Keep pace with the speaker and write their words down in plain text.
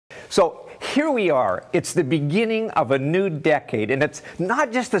So here we are. It's the beginning of a new decade, and it's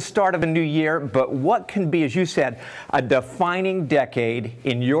not just the start of a new year, but what can be, as you said, a defining decade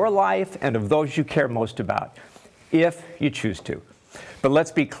in your life and of those you care most about, if you choose to. But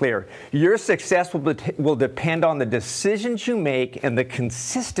let's be clear, your success will depend on the decisions you make and the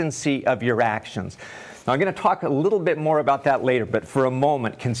consistency of your actions. Now, I'm going to talk a little bit more about that later, but for a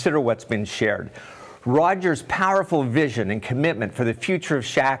moment, consider what's been shared. Roger's powerful vision and commitment for the future of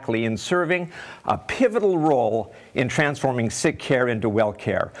Shaklee in serving a pivotal role in transforming sick care into well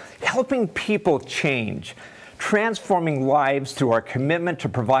care, helping people change, transforming lives through our commitment to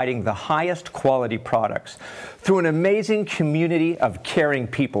providing the highest quality products, through an amazing community of caring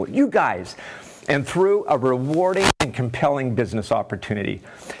people, you guys, and through a rewarding and compelling business opportunity.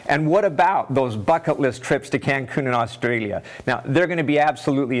 And what about those bucket list trips to Cancun and Australia? Now, they're going to be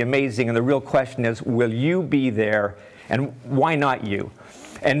absolutely amazing, and the real question is, will you be there, and why not you?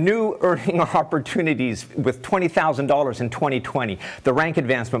 And new earning opportunities with $20,000 in 2020, the rank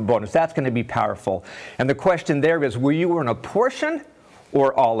advancement bonus, that's going to be powerful. And the question there is, will you earn a portion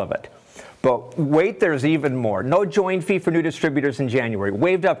or all of it? But wait, there's even more. No join fee for new distributors in January,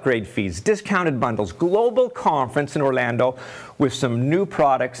 waived upgrade fees, discounted bundles, global conference in Orlando with some new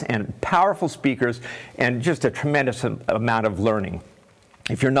products and powerful speakers and just a tremendous amount of learning.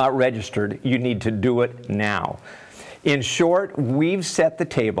 If you're not registered, you need to do it now. In short, we've set the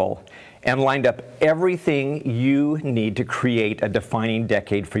table and lined up everything you need to create a defining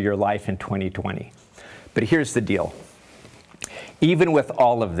decade for your life in 2020. But here's the deal. Even with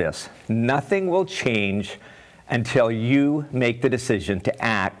all of this, nothing will change until you make the decision to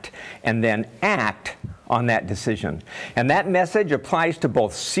act and then act on that decision. And that message applies to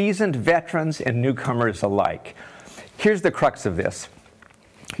both seasoned veterans and newcomers alike. Here's the crux of this.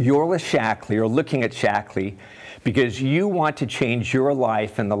 You're with Shaklee, or looking at Shaklee, because you want to change your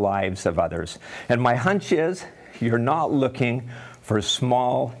life and the lives of others. And my hunch is you're not looking for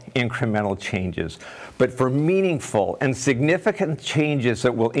small incremental changes, but for meaningful and significant changes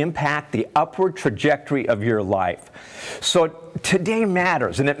that will impact the upward trajectory of your life. So today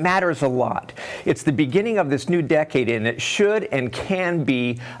matters, and it matters a lot. It's the beginning of this new decade, and it should and can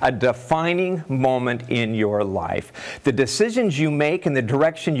be a defining moment in your life. The decisions you make and the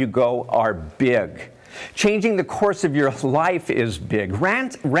direction you go are big. Changing the course of your life is big.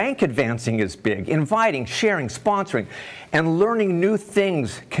 Rank advancing is big. Inviting, sharing, sponsoring, and learning new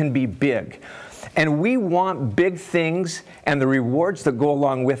things can be big. And we want big things and the rewards that go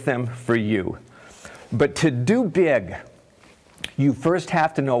along with them for you. But to do big, you first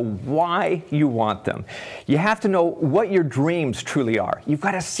have to know why you want them. You have to know what your dreams truly are. You've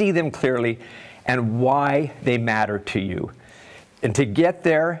got to see them clearly and why they matter to you. And to get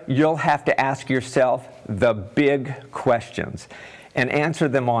there, you'll have to ask yourself the big questions and answer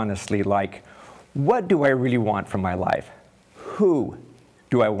them honestly, like, what do I really want from my life? Who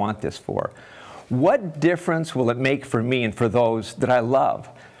do I want this for? What difference will it make for me and for those that I love?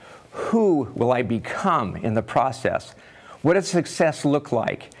 Who will I become in the process? What does success look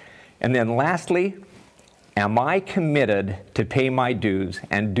like? And then lastly, am I committed to pay my dues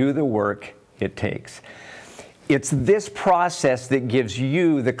and do the work it takes? It's this process that gives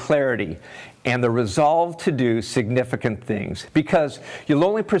you the clarity and the resolve to do significant things, because you'll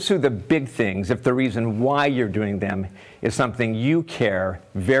only pursue the big things if the reason why you're doing them is something you care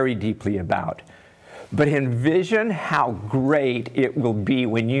very deeply about. But envision how great it will be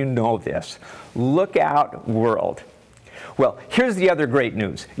when you know this. Look out, world. Well, here's the other great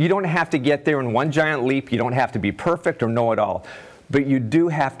news. You don't have to get there in one giant leap. You don't have to be perfect or know it all. But you do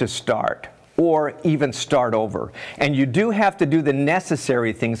have to start, or even start over. And you do have to do the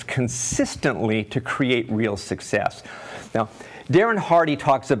necessary things consistently to create real success. Now, Darren Hardy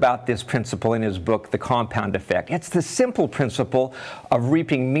talks about this principle in his book, The Compound Effect. It's the simple principle of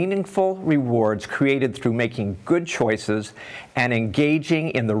reaping meaningful rewards created through making good choices and engaging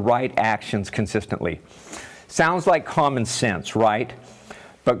in the right actions consistently. Sounds like common sense, right?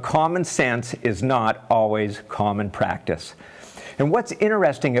 But common sense is not always common practice. And what's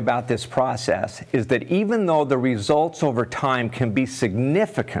interesting about this process is that even though the results over time can be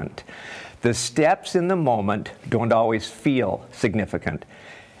significant, the steps in the moment don't always feel significant.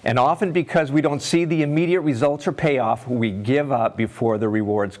 And often because we don't see the immediate results or payoff, we give up before the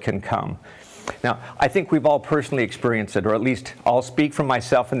rewards can come. Now, I think we've all personally experienced it, or at least I'll speak for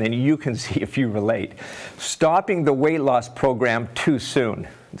myself and then you can see if you relate. Stopping the weight loss program too soon.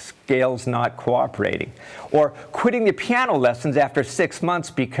 Scale's not cooperating. Or quitting the piano lessons after 6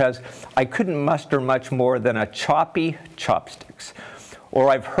 months because I couldn't muster much more than a choppy chopsticks. Or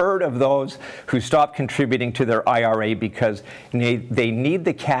I've heard of those who stop contributing to their IRA because they need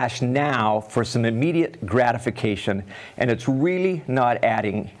the cash now for some immediate gratification, and it's really not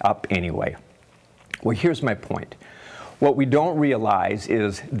adding up anyway. Well, here's my point. What we don't realize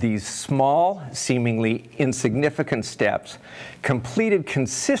is these small, seemingly insignificant steps, completed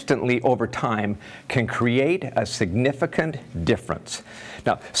consistently over time, can create a significant difference.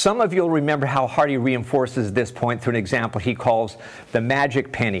 Now, some of you will remember how Hardy reinforces this point through an example he calls the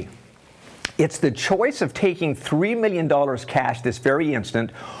magic penny. It's the choice of taking $3 million cash this very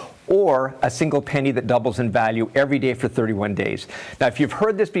instant, or a single penny that doubles in value every day for 31 days. Now, if you've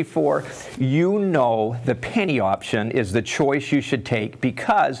heard this before, you know the penny option is the choice you should take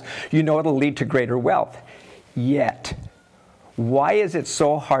because you know it'll lead to greater wealth. Yet, why is it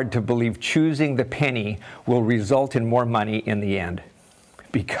so hard to believe choosing the penny will result in more money in the end?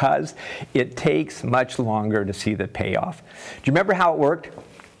 Because it takes much longer to see the payoff. Do you remember how it worked?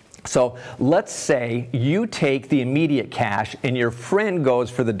 So let's say you take the immediate cash and your friend goes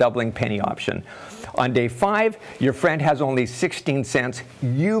for the doubling penny option. On day 5, your friend has only 16 cents.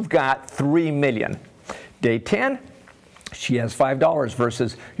 You've got $3 million. Day 10, she has $5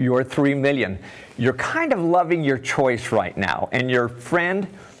 versus your $3 million. You're kind of loving your choice right now, and your friend,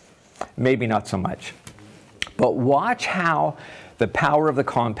 maybe not so much. But watch how the power of the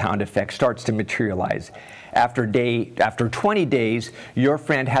compound effect starts to materialize. After 20 days, your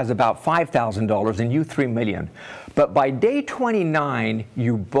friend has about $5,000 and you $3 million. But by day 29,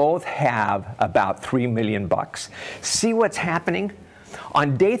 you both have about $3 million. See what's happening?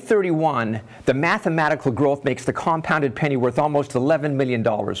 On day 31, the mathematical growth makes the compounded penny worth almost $11 million,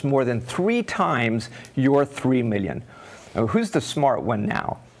 more than 3 times your $3 million. Now, who's the smart one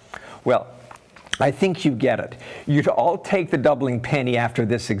now? Well, I think you get it. You'd all take the doubling penny after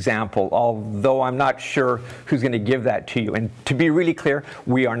this example, although I'm not sure who's going to give that to you. And to be really clear,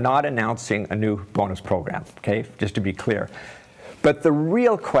 we are not announcing a new bonus program, okay? Just to be clear. But the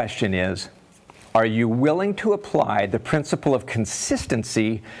real question is, are you willing to apply the principle of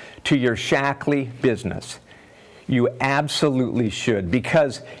consistency to your Shaklee business? You absolutely should,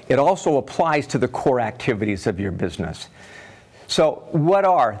 because it also applies to the core activities of your business. So what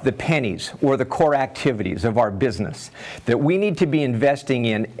are the pennies or the core activities of our business that we need to be investing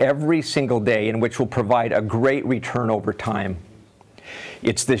in every single day and which will provide a great return over time?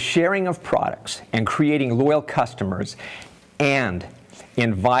 It's the sharing of products and creating loyal customers and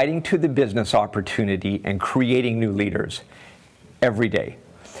inviting to the business opportunity and creating new leaders every day.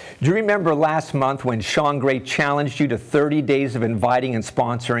 Do you remember last month when Sean Gray challenged you to 30 days of inviting and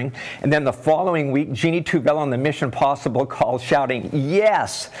sponsoring? And then the following week, Jeannie Tuvell on the Mission Possible call shouting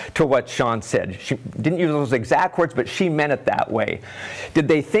yes to what Sean said. She didn't use those exact words, but she meant it that way. Did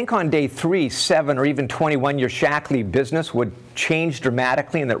they think on day 3, 7, or even 21 your Shaklee business would change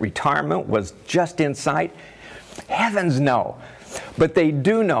dramatically and that retirement was just in sight? Heavens no. But they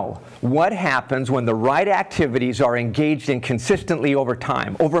do know what happens when the right activities are engaged in consistently over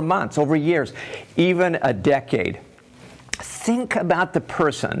time, over months, over years, even a decade. Think about the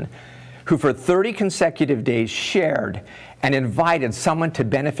person who for 30 consecutive days shared and invited someone to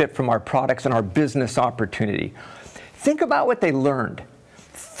benefit from our products and our business opportunity. Think about what they learned.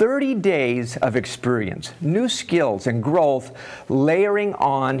 30 days of experience, new skills and growth layering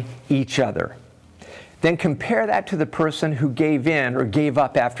on each other. Then compare that to the person who gave in or gave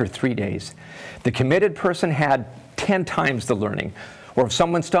up after 3 days. The committed person had 10 times the learning. Or if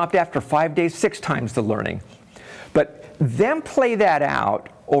someone stopped after 5 days, 6 times the learning. But then play that out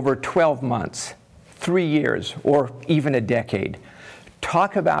over 12 months, 3 years, or even a decade.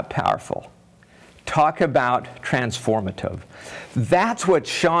 Talk about powerful. Talk about transformative. That's what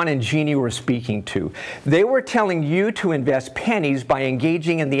Sean and Jeannie were speaking to. They were telling you to invest pennies by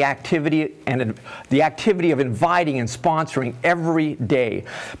engaging in the activity of inviting and sponsoring every day,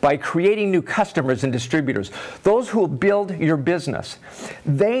 by creating new customers and distributors, those who will build your business.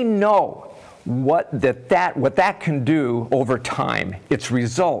 They know what that can do over time, its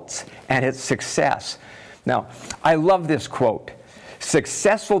results and its success. Now, I love this quote.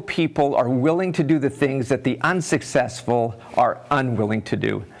 Successful people are willing to do the things that the unsuccessful are unwilling to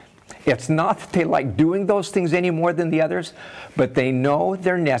do. It's not that they like doing those things any more than the others, but they know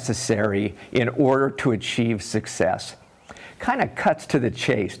they're necessary in order to achieve success. Kind of cuts to the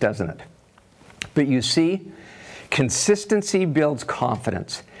chase, doesn't it? But you see, consistency builds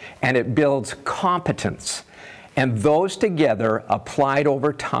confidence, and it builds competence. And those together, applied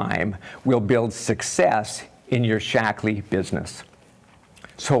over time, will build success in your Shaklee business.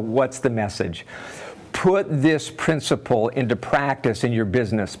 So what's the message? Put this principle into practice in your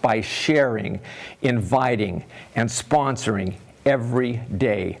business by sharing, inviting, and sponsoring every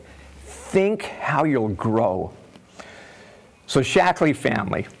day. Think how you'll grow. So Shaklee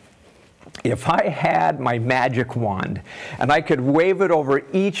family, if I had my magic wand and I could wave it over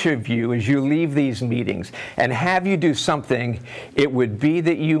each of you as you leave these meetings and have you do something, it would be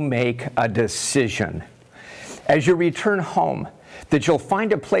that you make a decision. As you return home, that you'll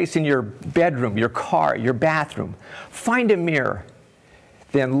find a place in your bedroom, your car, your bathroom. Find a mirror.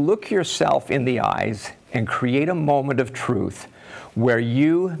 Then look yourself in the eyes and create a moment of truth where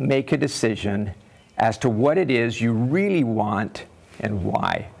you make a decision as to what it is you really want and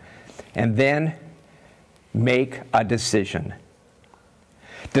why. And then make a decision.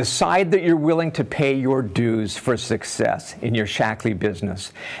 Decide that you're willing to pay your dues for success in your Shaklee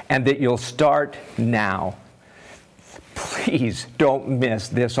business and that you'll start now. Please don't miss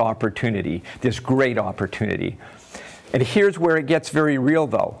this opportunity, this great opportunity. And here's where it gets very real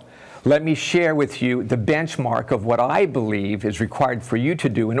though. Let me share with you the benchmark of what I believe is required for you to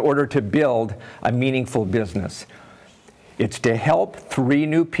do in order to build a meaningful business. It's to help 3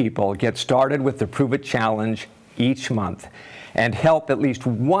 new people get started with the Prove It Challenge each month and help at least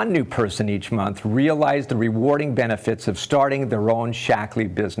 1 new person each month realize the rewarding benefits of starting their own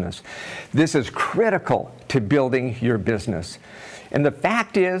Shaklee business. This is critical to building your business. And the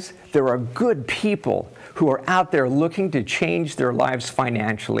fact is, there are good people who are out there looking to change their lives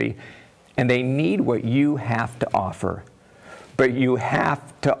financially, and they need what you have to offer. But you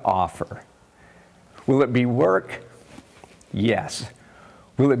have to offer. Will it be work? Yes.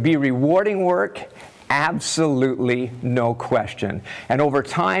 Will it be rewarding work? Absolutely no question. And over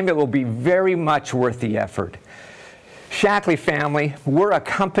time, it will be very much worth the effort. Shaklee family, we're a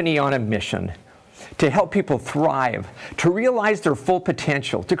company on a mission to help people thrive, to realize their full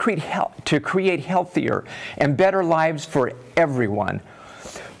potential, to create healthier and better lives for everyone.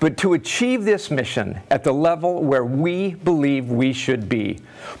 But to achieve this mission at the level where we believe we should be,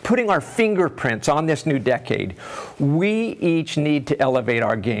 putting our fingerprints on this new decade, we each need to elevate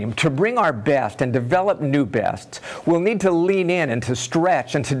our game. To bring our best and develop new bests, we'll need to lean in and to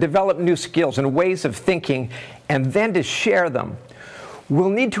stretch and to develop new skills and ways of thinking and then to share them. We'll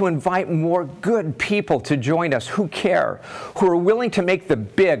need to invite more good people to join us who care, who are willing to make the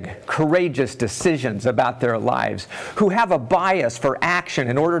big, courageous decisions about their lives, who have a bias for action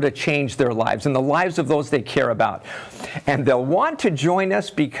in order to change their lives and the lives of those they care about. And they'll want to join us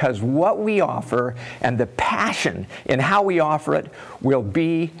because what we offer and the passion in how we offer it will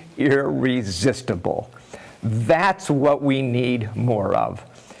be irresistible. That's what we need more of.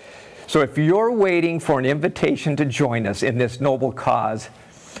 So if you're waiting for an invitation to join us in this noble cause,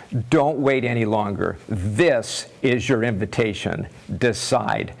 don't wait any longer. This is your invitation.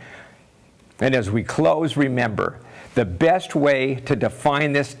 Decide. And as we close, remember, the best way to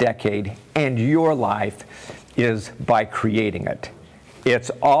define this decade and your life is by creating it.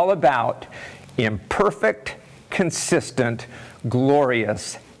 It's all about imperfect, consistent,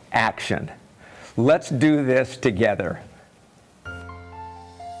 glorious action. Let's do this together.